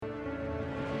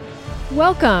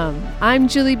Welcome. I'm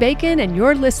Julie Bacon, and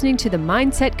you're listening to the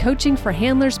Mindset Coaching for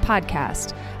Handlers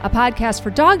podcast, a podcast for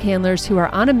dog handlers who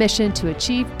are on a mission to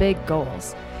achieve big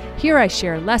goals. Here I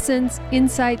share lessons,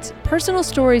 insights, personal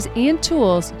stories, and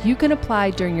tools you can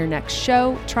apply during your next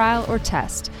show, trial, or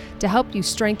test to help you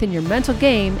strengthen your mental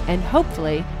game and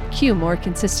hopefully cue more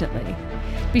consistently.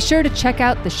 Be sure to check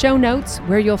out the show notes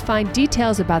where you'll find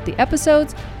details about the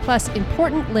episodes, plus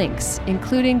important links,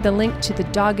 including the link to the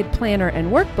Dogged Planner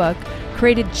and Workbook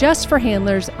created just for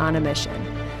handlers on a mission.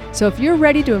 So if you're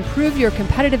ready to improve your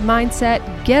competitive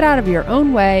mindset, get out of your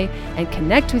own way, and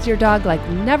connect with your dog like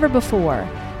never before,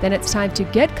 then it's time to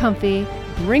get comfy,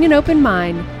 bring an open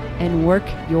mind, and work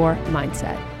your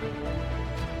mindset.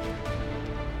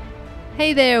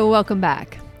 Hey there, welcome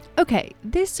back. Okay,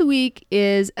 this week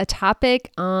is a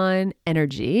topic on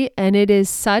energy, and it is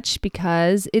such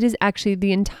because it is actually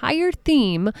the entire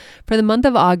theme for the month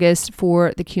of August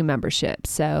for the Q membership.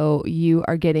 So you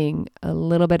are getting a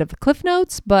little bit of the Cliff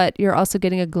Notes, but you're also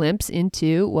getting a glimpse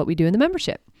into what we do in the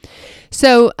membership.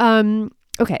 So,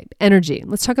 okay, energy.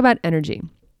 Let's talk about energy.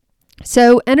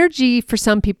 So energy for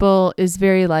some people is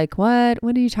very like, what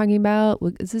are you talking about?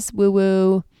 Is this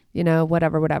woo-woo? You know,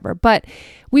 whatever. But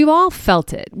we've all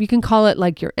felt it. We can call it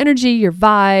like your energy, your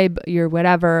vibe, your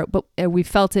whatever, but we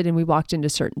felt it and we walked into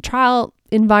certain trial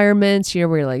environments,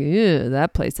 where you're like, ew,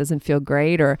 that place doesn't feel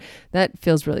great, or that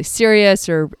feels really serious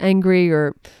or angry,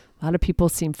 or a lot of people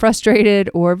seem frustrated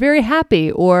or very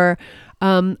happy. Or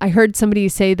I heard somebody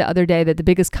say the other day that the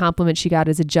biggest compliment she got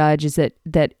as a judge is that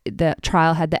the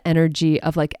trial had the energy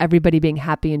of like everybody being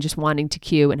happy and just wanting to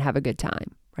cue and have a good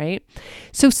time. Right?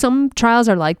 So some trials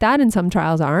are like that and some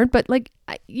trials aren't, but like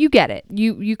you get it.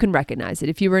 You can recognize it.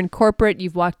 If you were in corporate,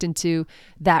 you've walked into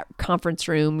that conference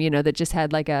room, that just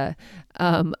had like a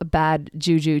bad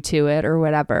juju to it or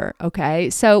whatever. Okay.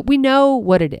 So we know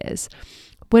what it is.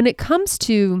 When it comes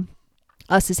to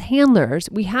us as handlers,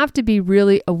 we have to be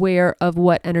really aware of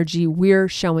what energy we're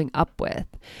showing up with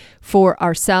for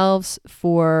ourselves,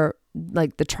 for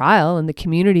like the trial and the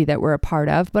community that we're a part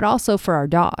of, but also for our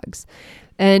dogs.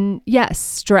 And yes,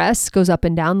 stress goes up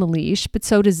and down the leash, but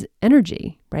so does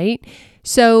energy, right?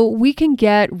 So we can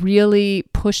get really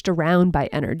pushed around by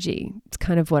energy. It's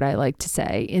kind of what I like to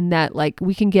say, in that like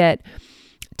we can get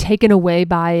taken away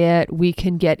by it. We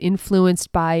can get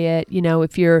influenced by it.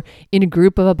 If you're in a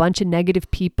group of a bunch of negative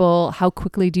people, how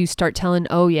quickly do you start telling,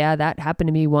 oh yeah, that happened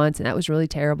to me once and that was really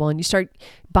terrible. And you start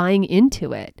buying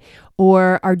into it.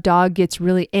 Or our dog gets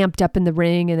really amped up in the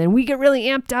ring and then we get really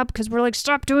amped up because we're like,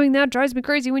 stop doing that. Drives me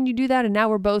crazy when you do that. And now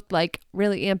we're both like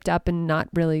really amped up in not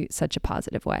really such a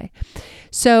positive way.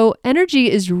 So energy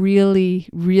is really,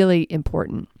 really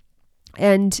important.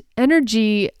 And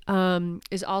energy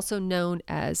is also known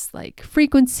as like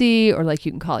frequency, or like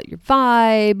you can call it your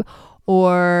vibe,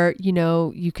 or,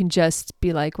 you can just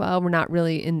be like, well, we're not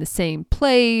really in the same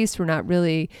place. We're not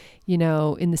really,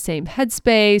 in the same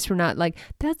headspace. We're not like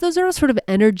that. Those are all sort of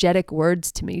energetic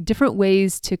words to me, different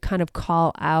ways to kind of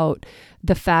call out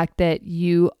the fact that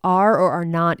you are or are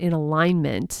not in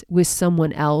alignment with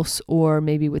someone else, or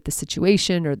maybe with the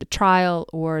situation or the trial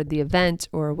or the event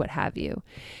or what have you.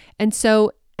 And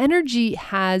so energy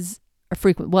has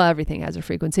everything has a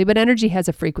frequency, but energy has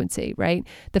a frequency, right?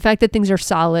 The fact that things are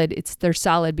solid, they're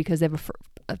solid because they have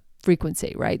a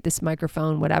frequency, right? This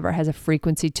microphone, whatever, has a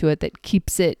frequency to it that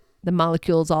keeps the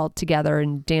molecules all together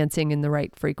and dancing in the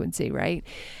right frequency, right?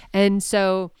 And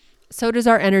so does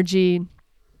our energy,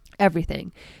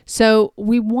 everything. So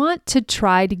we want to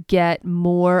try to get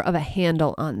more of a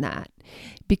handle on that,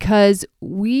 because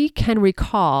we can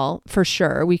recall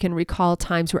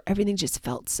times where everything just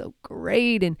felt so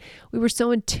great and we were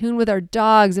so in tune with our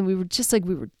dogs and we were just like,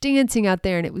 we were dancing out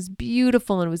there and it was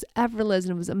beautiful and it was effortless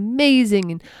and it was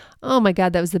amazing. And oh my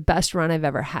God, that was the best run I've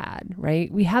ever had, right?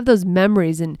 We have those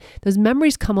memories, and those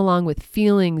memories come along with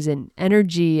feelings and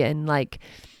energy, and like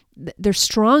they're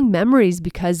strong memories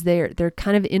because they're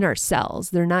kind of in our cells.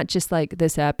 They're not just like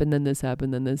this happened, then this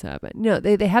happened, then this happened. No,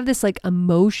 they have this like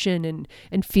emotion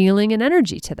and feeling and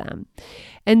energy to them.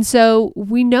 And so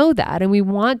we know that, and we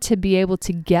want to be able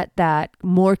to get that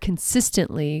more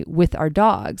consistently with our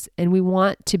dogs. And we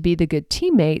want to be the good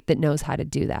teammate that knows how to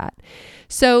do that.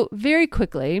 So very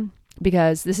quickly,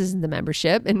 because this isn't the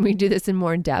membership and we do this in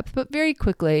more in depth, but very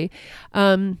quickly,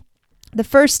 the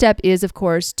first step is, of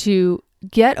course, to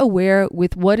get aware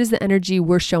with what is the energy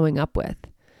we're showing up with.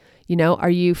 Are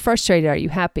you frustrated? Are you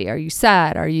happy? Are you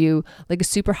sad? Are you like a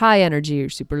super high energy or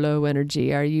super low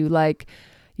energy? Are you like,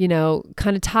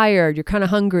 kind of tired, you're kind of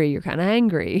hungry, you're kind of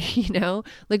angry,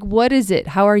 like what is it?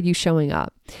 How are you showing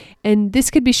up? And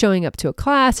this could be showing up to a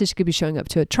class. This could be showing up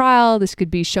to a trial. This could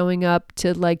be showing up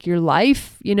to like your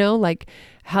life, like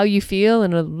how you feel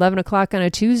at 11 o'clock on a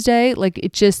Tuesday. Like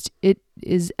it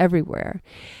is everywhere.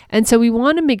 And so we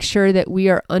want to make sure that we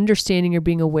are understanding or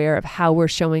being aware of how we're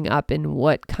showing up and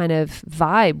what kind of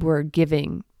vibe we're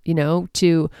giving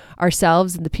to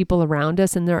ourselves and the people around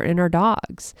us and our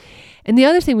dogs. And the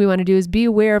other thing we want to do is be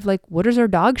aware of like, what is our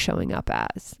dog showing up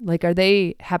as? Like, are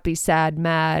they happy, sad,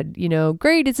 mad,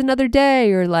 great, it's another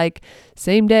day, or like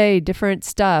same day, different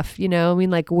stuff,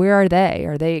 like, where are they?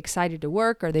 Are they excited to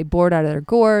work? Are they bored out of their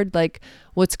gourd? Like,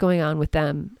 what's going on with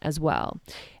them as well?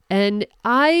 And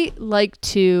I like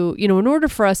to, in order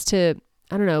for us to,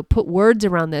 put words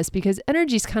around this, because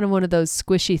energy is kind of one of those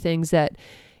squishy things that,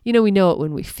 we know it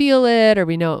when we feel it, or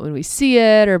we know it when we see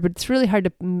it, but it's really hard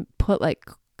to put like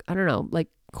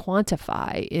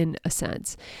quantify in a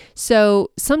sense.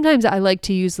 So sometimes I like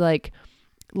to use like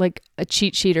a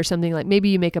cheat sheet or something, like maybe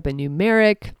you make up a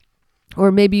numeric, or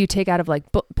maybe you take out of like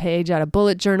page out of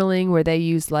bullet journaling where they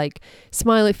use like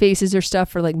smiley faces or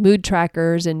stuff for like mood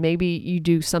trackers. And maybe you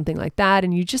do something like that.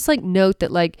 And you just like note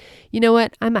that like, you know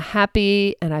what, I'm a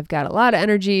happy and I've got a lot of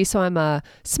energy. So I'm a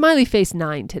smiley face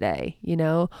 9 today,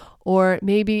 or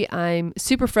maybe I'm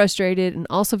super frustrated and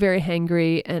also very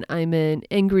hangry and I'm an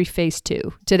angry face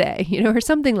 2 today, or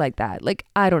something like that. Like,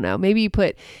 I don't know, maybe you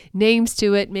put names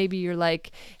to it. Maybe you're like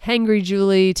hangry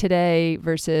Julie today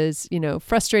versus,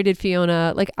 frustrated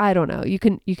Fiona. Like, I don't know. You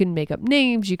can make up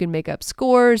names, you can make up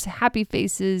scores, happy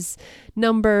faces,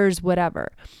 numbers,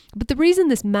 whatever. But the reason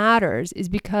this matters is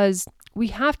because we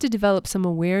have to develop some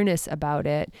awareness about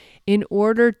it in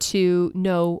order to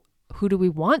know, who do we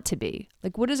want to be?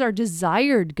 Like, what is our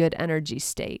desired good energy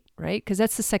state, right? Because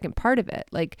that's the second part of it.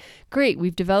 Like, great,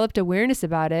 we've developed awareness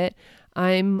about it.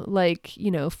 I'm like,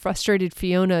 frustrated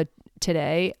Fiona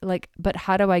today, like, but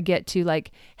how do I get to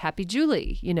like happy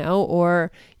Julie, or,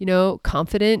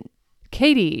 confident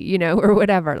Katie, or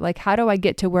whatever? Like, how do I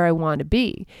get to where I want to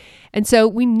be? And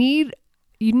so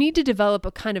you need to develop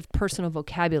a kind of personal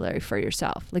vocabulary for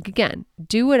yourself. Like, again,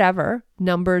 do whatever,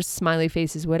 numbers, smiley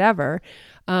faces, whatever,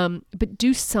 but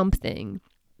do something,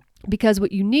 because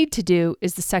what you need to do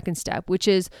is the second step, which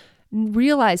is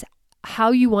realize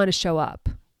how you want to show up.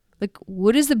 Like,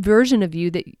 what is the version of you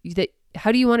that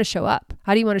how do you want to show up?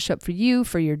 How do you want to show up for you,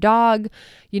 for your dog?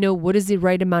 What is the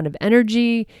right amount of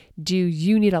energy? Do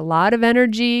you need a lot of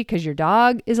energy because your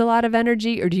dog is a lot of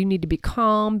energy? Or do you need to be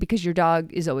calm because your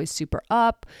dog is always super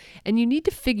up? And you need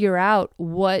to figure out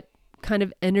what kind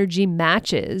of energy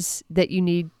matches that you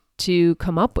need to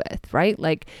come up with, right?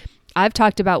 Like, I've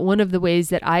talked about one of the ways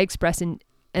that I express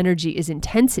energy is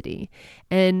intensity.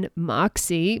 And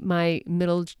Moxie, my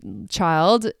middle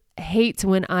child, hates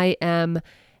when I am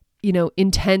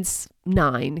intense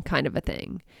 9 kind of a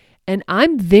thing. And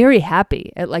I'm very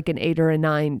happy at like an 8 or a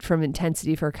 9 from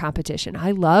intensity for a competition.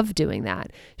 I love doing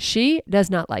that. She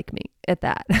does not like me at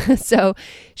that. So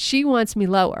she wants me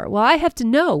lower. Well, I have to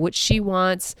know what she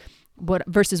wants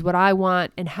versus what I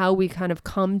want, and how we kind of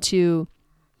come to,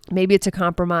 maybe it's a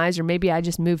compromise, or maybe I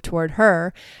just move toward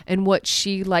her and what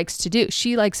she likes to do.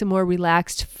 She likes a more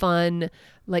relaxed, fun,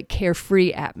 like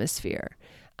carefree atmosphere.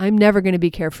 I'm never going to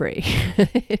be carefree.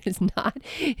 It is not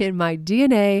in my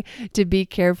DNA to be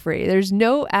carefree. There's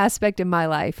no aspect in my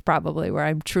life probably where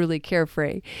I'm truly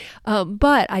carefree.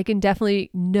 But I can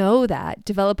definitely know that,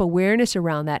 develop awareness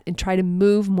around that, and try to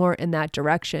move more in that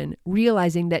direction,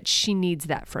 realizing that she needs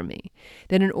that from me.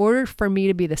 That in order for me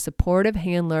to be the supportive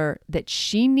handler that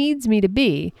she needs me to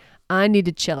be, I need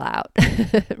to chill out,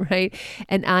 right?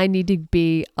 And I need to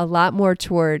be a lot more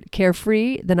toward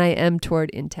carefree than I am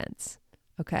toward intense.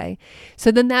 Okay. So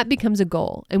then that becomes a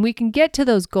goal, and we can get to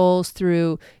those goals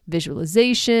through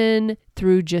visualization,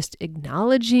 through just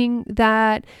acknowledging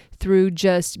that, through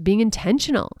just being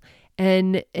intentional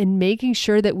and making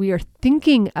sure that we are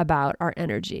thinking about our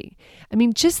energy. I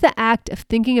mean, just the act of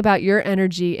thinking about your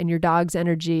energy and your dog's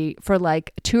energy for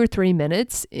like 2 or 3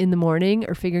 minutes in the morning,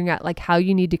 or figuring out like how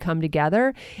you need to come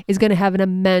together, is going to have an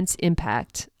immense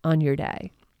impact on your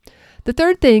day. The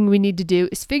third thing we need to do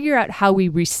is figure out how we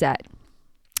reset.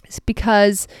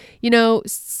 Because,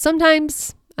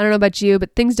 sometimes, I don't know about you,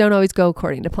 but things don't always go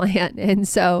according to plan. And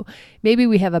so maybe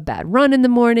we have a bad run in the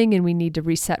morning and we need to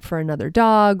reset for another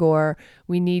dog, or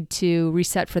we need to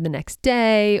reset for the next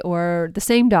day, or the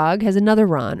same dog has another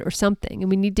run or something, and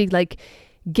we need to like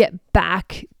get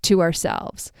back to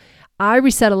ourselves. I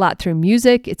reset a lot through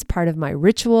music. It's part of my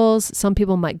rituals. Some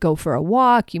people might go for a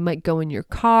walk. You might go in your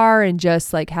car and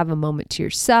just like have a moment to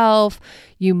yourself.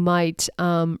 You might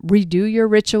redo your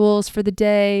rituals for the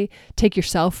day, take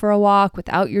yourself for a walk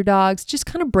without your dogs, just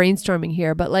kind of brainstorming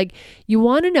here. But like, you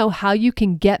want to know how you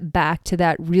can get back to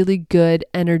that really good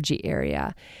energy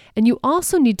area. And you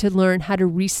also need to learn how to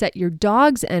reset your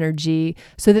dog's energy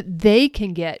so that they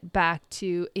can get back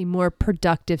to a more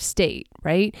productive state,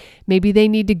 right? Maybe they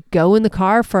need to go in the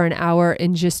car for an hour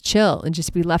and just chill and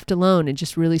just be left alone and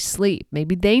just really sleep.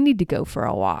 Maybe they need to go for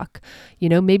a walk.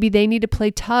 Maybe they need to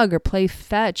play tug or play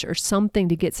fetch or something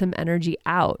to get some energy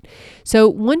out. So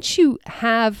once you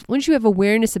have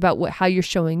awareness about how you're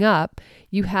showing up,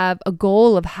 you have a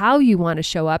goal of how you want to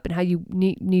show up and how you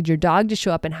need your dog to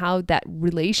show up and how that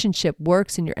relationship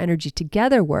works and your energy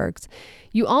together works.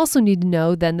 You also need to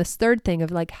know then this third thing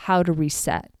of like how to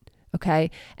reset,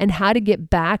 okay? And how to get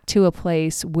back to a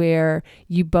place where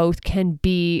you both can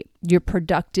be your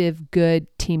productive, good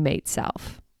teammate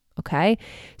self, okay?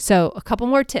 So a couple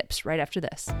more tips right after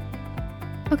this.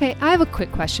 Okay, I have a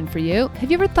quick question for you. Have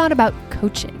you ever thought about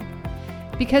coaching?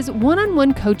 Because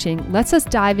one-on-one coaching lets us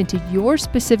dive into your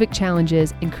specific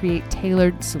challenges and create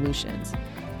tailored solutions.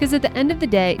 Because at the end of the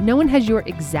day, no one has your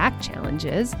exact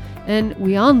challenges, and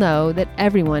we all know that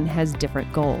everyone has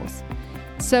different goals.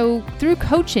 So through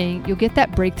coaching, you'll get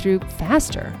that breakthrough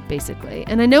faster, basically.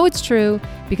 And I know it's true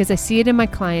because I see it in my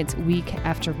clients week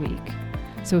after week.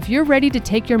 So if you're ready to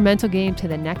take your mental game to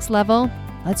the next level,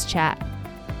 let's chat.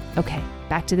 Okay,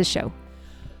 back to the show.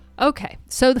 Okay,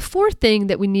 so the fourth thing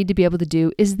that we need to be able to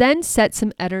do is then set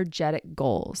some energetic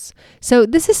goals. So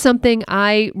this is something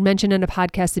I mentioned in a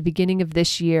podcast at the beginning of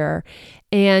this year,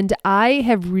 and I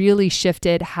have really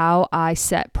shifted how I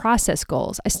set process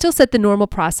goals. I still set the normal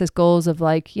process goals of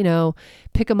like,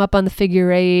 pick them up on the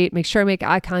figure eight, make sure I make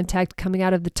eye contact coming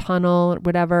out of the tunnel,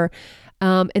 whatever.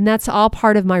 And that's all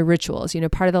part of my rituals,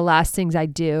 part of the last things I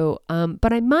do.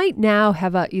 But I might now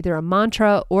have either a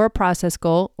mantra or a process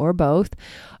goal or both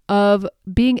of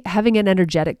having an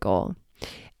energetic goal.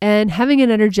 And having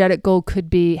an energetic goal could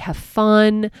be have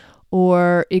fun,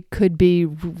 or it could be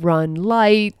run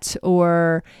light,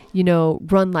 or,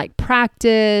 run like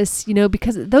practice,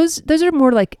 because those are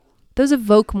more like, those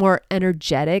evoke more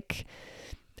energetic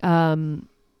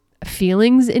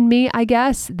feelings in me, I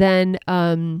guess, than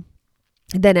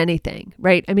anything,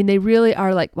 right? I mean, they really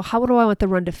are like, well, how do I want the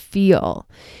run to feel?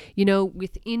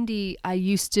 With Indy, I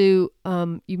used to,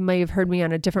 you may have heard me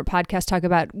on a different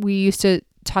podcast we used to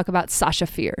talk about Sasha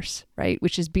Fierce, right?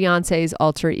 Which is Beyonce's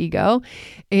alter ego.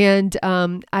 And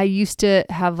I used to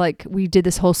have we did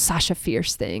this whole Sasha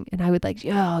Fierce thing. And I would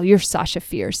you're Sasha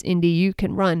Fierce, Indy, you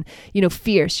can run,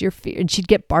 fierce, you're fierce. And she'd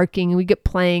get barking and we'd get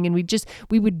playing and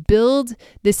we would build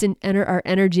this our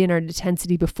energy and our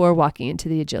intensity before walking into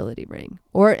the agility ring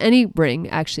or any ring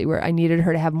actually, where I needed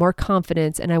her to have more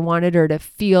confidence and I wanted her to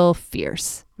feel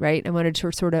fierce, right? I wanted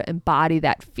to sort of embody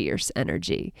that fierce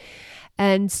energy.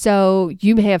 And so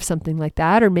you may have something like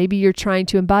that, or maybe you're trying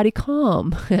to embody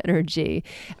calm energy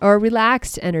or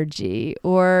relaxed energy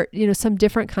or, some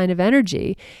different kind of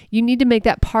energy. You need to make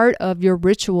that part of your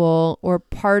ritual or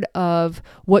part of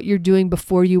what you're doing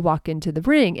before you walk into the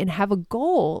ring and have a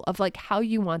goal of how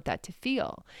you want that to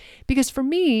feel. Because for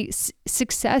me,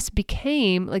 success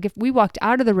became if we walked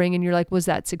out of the ring and you're like, was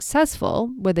that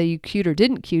successful? Whether you cued or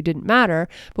didn't cue didn't matter,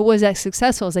 but was that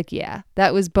successful? I was like, yeah,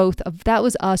 that was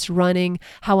us running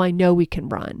how I know we can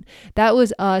run. That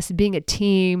was us being a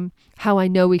team, how I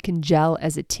know we can gel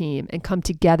as a team and come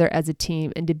together as a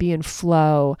team and to be in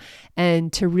flow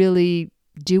and to really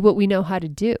do what we know how to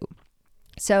do.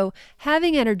 So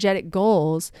having energetic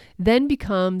goals then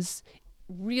becomes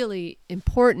really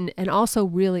important and also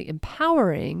really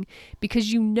empowering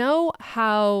because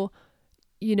how,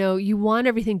 you want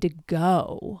everything to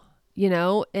go,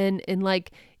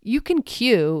 and you can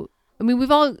cue. I mean,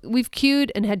 we've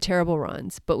cued and had terrible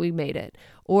runs, but we made it.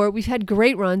 Or we've had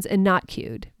great runs and not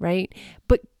cued, right?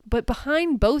 But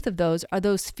behind both of those are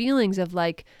those feelings of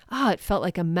it felt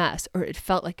like a mess or it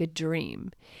felt like a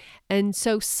dream. And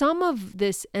so some of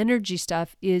this energy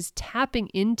stuff is tapping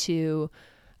into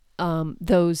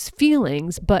those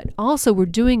feelings, but also we're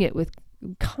doing it with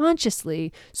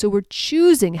consciously. So we're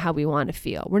choosing how we want to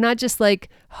feel. We're not just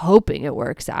hoping it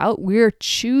works out. We're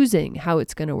choosing how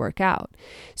it's going to work out.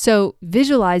 So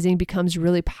visualizing becomes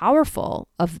really powerful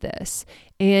of this.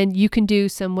 And you can do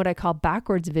some what I call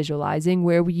backwards visualizing,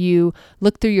 where you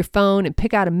look through your phone and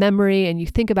pick out a memory and you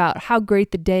think about how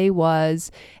great the day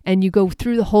was and you go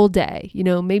through the whole day.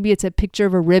 Maybe it's a picture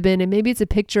of a ribbon and maybe it's a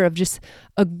picture of just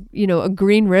a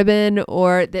green ribbon,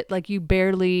 or that you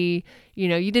barely,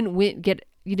 you didn't get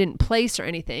you didn't place or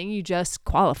anything, you just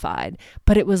qualified,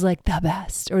 but it was like the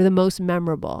best or the most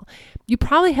memorable. You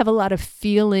probably have a lot of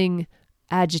feeling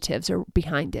adjectives or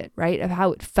behind it, right? Of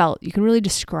how it felt. You can really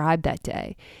describe that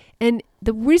day. And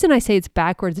the reason I say it's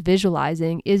backwards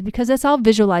visualizing is because that's all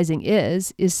visualizing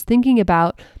is thinking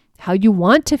about how you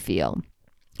want to feel.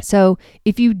 So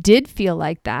if you did feel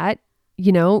like that,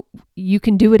 you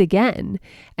can do it again.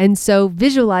 And so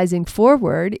visualizing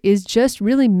forward is just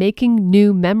really making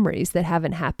new memories that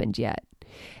haven't happened yet.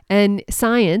 And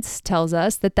science tells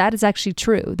us that that is actually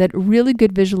true, that really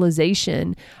good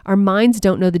visualization, our minds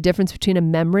don't know the difference between a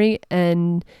memory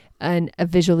and a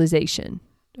visualization.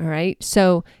 All right.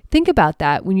 So think about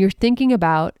that when you're thinking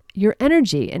about your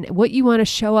energy and what you want to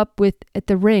show up with at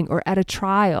the ring or at a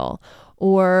trial,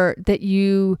 or that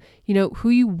who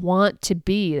you want to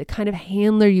be, the kind of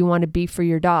handler you want to be for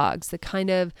your dogs, the kind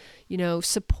of,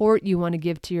 support you want to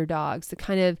give to your dogs, the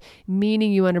kind of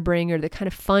meaning you want to bring, or the kind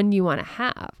of fun you want to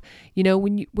have.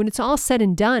 When it's all said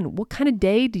and done, what kind of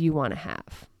day do you want to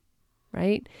have?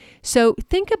 Right? So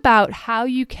think about how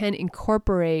you can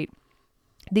incorporate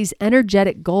these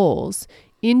energetic goals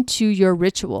into your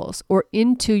rituals or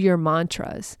into your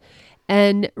mantras,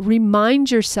 and remind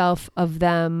yourself of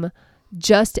them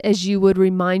just as you would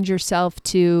remind yourself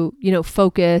to,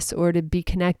 focus or to be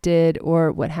connected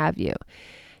or what have you.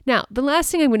 Now, the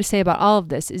last thing I'm going to say about all of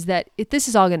this is that this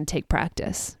is all going to take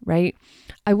practice, right?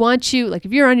 I want you, if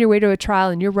you're on your way to a trial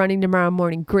and you're running tomorrow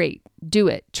morning, great. Do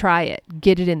it, try it,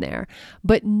 get it in there.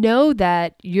 But know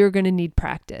that you're going to need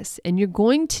practice and you're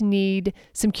going to need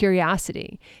some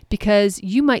curiosity, because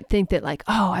you might think that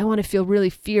I want to feel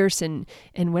really fierce and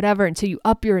whatever. And so you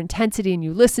up your intensity and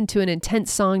you listen to an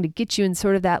intense song to get you in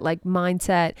sort of that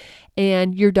mindset.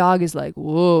 And your dog is like,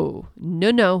 whoa,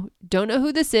 no, don't know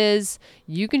who this is.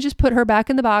 You can just put her back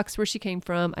in the box where she came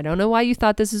from. I don't know why you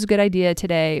thought this was a good idea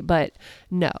today, but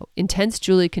no, intense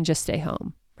Julie can just stay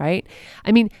home. Right?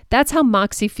 I mean, that's how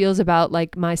Moxie feels about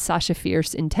my Sasha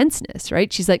Fierce intenseness,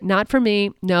 right? She's like, not for me.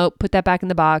 No, put that back in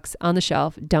the box on the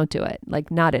shelf. Don't do it.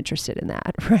 Not interested in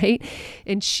that, right?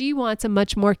 And she wants a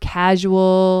much more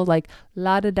casual,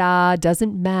 la-da-da,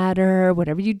 doesn't matter.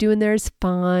 Whatever you do in there is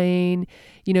fine.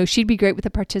 She'd be great with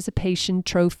a participation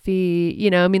trophy.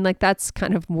 That's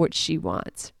kind of what she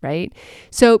wants, right?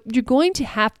 So you're going to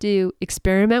have to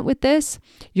experiment with this.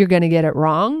 You're going to get it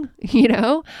wrong,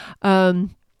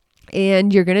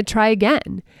 and you're going to try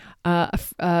again.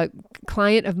 A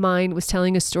client of mine was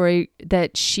telling a story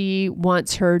that she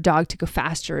wants her dog to go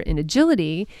faster in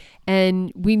agility.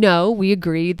 And we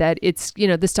agree that it's,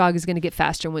 this dog is going to get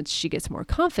faster once she gets more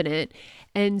confident.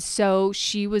 And so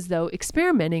she was, though,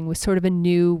 experimenting with sort of a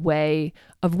new way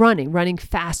of running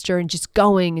faster and just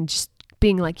going and just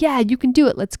being like, yeah, you can do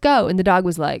it. Let's go. And the dog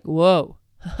was like, whoa.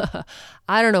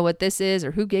 I don't know what this is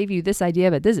or who gave you this idea,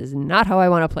 but this is not how I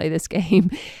want to play this game.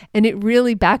 And it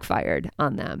really backfired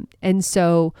on them. And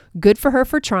so good for her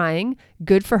for trying,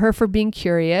 good for her for being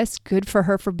curious, good for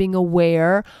her for being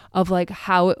aware of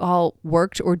how it all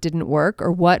worked or didn't work,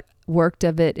 or what worked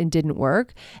of it and didn't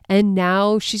work. And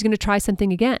now she's going to try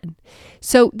something again.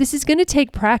 So this is going to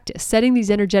take practice. Setting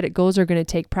these energetic goals are going to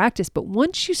take practice. But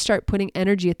once you start putting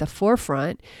energy at the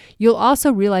forefront, you'll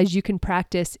also realize you can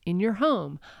practice in your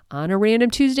home on a random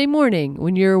Tuesday morning,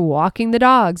 when you're walking the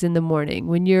dogs in the morning,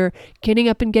 when you're getting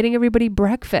up and getting everybody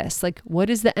breakfast. What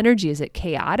is the energy? Is it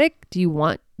chaotic? Do you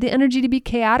want the energy to be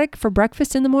chaotic for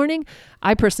breakfast in the morning?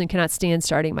 I personally cannot stand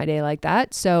starting my day like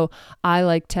that. So I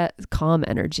like to calm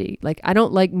energy. I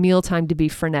don't like mealtime to be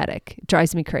frenetic. It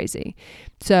drives me crazy.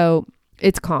 So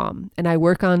it's calm, and I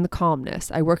work on the calmness.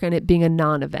 I work on it being a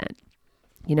non-event.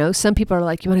 Some people are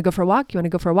like, you want to go for a walk? You want to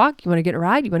go for a walk? You want to get a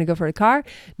ride? You want to go for a car?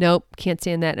 Nope. Can't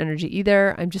stand that energy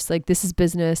either. I'm just this is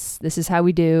business. This is how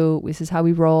we do. This is how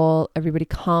we roll. Everybody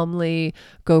calmly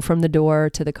go from the door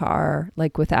to the car,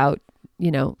 without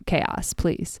chaos,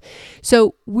 please.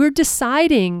 So we're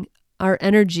deciding our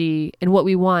energy and what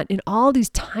we want in all these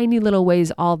tiny little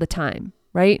ways all the time,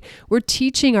 right? We're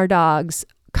teaching our dogs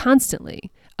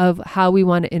constantly of how we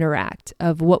want to interact,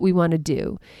 of what we want to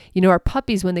do. Our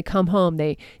puppies, when they come home,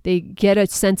 they get a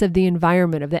sense of the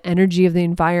environment, of the energy of the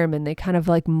environment. They kind of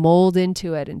mold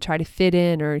into it and try to fit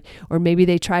in, or maybe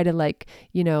they try to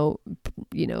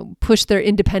push their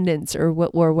independence or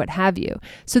what have you.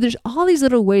 So there's all these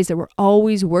little ways that we're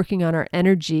always working on our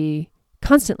energy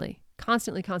constantly.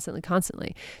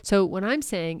 So what I'm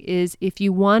saying is, if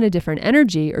you want a different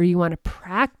energy or you want to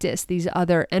practice these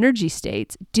other energy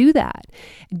states, do that.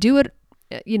 Do it,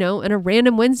 in a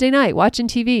random Wednesday night watching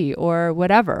TV or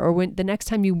whatever, or when the next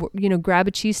time you grab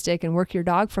a cheese stick and work your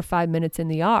dog for 5 minutes in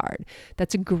the yard.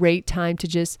 That's a great time to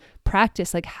just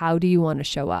practice. How do you want to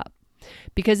show up?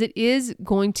 because it is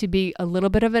going to be a little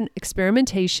bit of an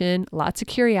experimentation, lots of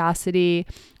curiosity.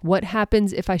 What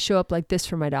happens if I show up like this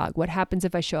for my dog? What happens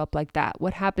if I show up like that?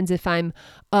 What happens if I'm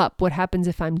up? What happens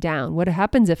if I'm down? What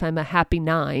happens if I'm a happy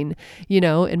 9,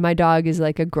 and my dog is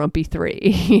like a grumpy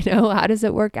 3, how does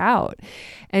it work out?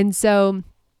 And so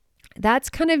that's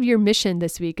kind of your mission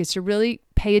this week, is to really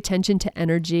pay attention to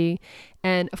energy.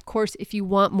 And of course, if you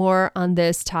want more on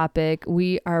this topic,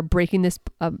 we are breaking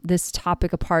this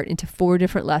topic apart into 4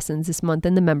 different lessons this month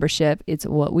in the membership. It's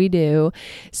what we do.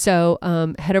 So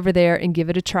head over there and give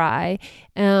it a try.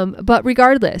 But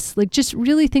regardless, just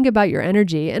really think about your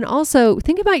energy, and also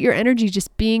think about your energy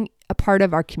just being a part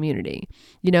of our community.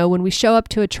 When we show up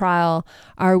to a trial,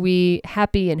 are we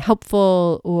happy and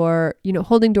helpful, or,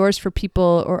 holding doors for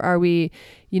people, or are we,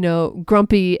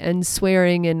 grumpy and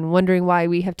swearing and wondering why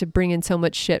we have to bring in so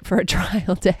much shit for a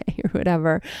trial day or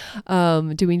whatever?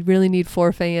 Do we really need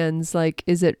 4 fans?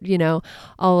 Is it,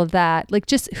 all of that?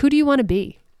 Just who do you want to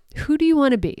be? Who do you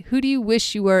want to be? Who do you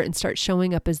wish you were? And start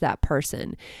showing up as that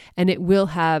person. And it will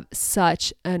have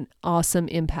such an awesome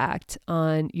impact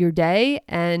on your day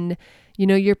and,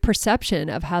 your perception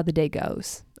of how the day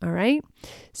goes. All right.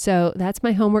 So that's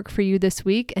my homework for you this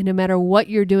week. And no matter what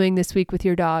you're doing this week with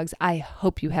your dogs, I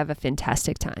hope you have a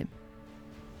fantastic time.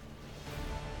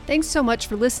 Thanks so much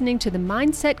for listening to the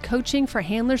Mindset Coaching for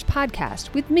Handlers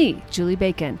podcast with me, Julie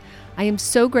Bacon. I am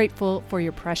so grateful for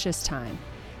your precious time.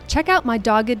 Check out my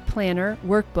Dogged Planner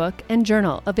workbook and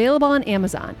journal, available on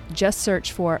Amazon. Just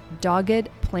search for Dogged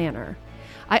Planner.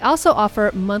 I also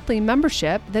offer monthly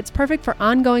membership that's perfect for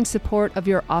ongoing support of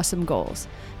your awesome goals.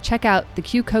 Check out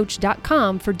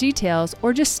theqcoach.com for details,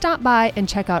 or just stop by and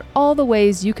check out all the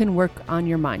ways you can work on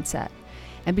your mindset.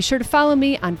 And be sure to follow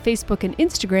me on Facebook and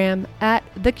Instagram at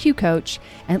theqcoach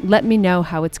and let me know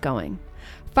how it's going.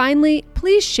 Finally,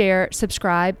 please share,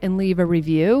 subscribe, and leave a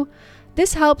review.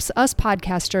 This helps us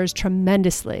podcasters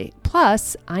tremendously.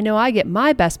 Plus, I know I get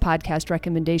my best podcast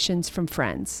recommendations from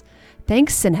friends.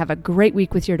 Thanks, and have a great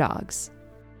week with your dogs.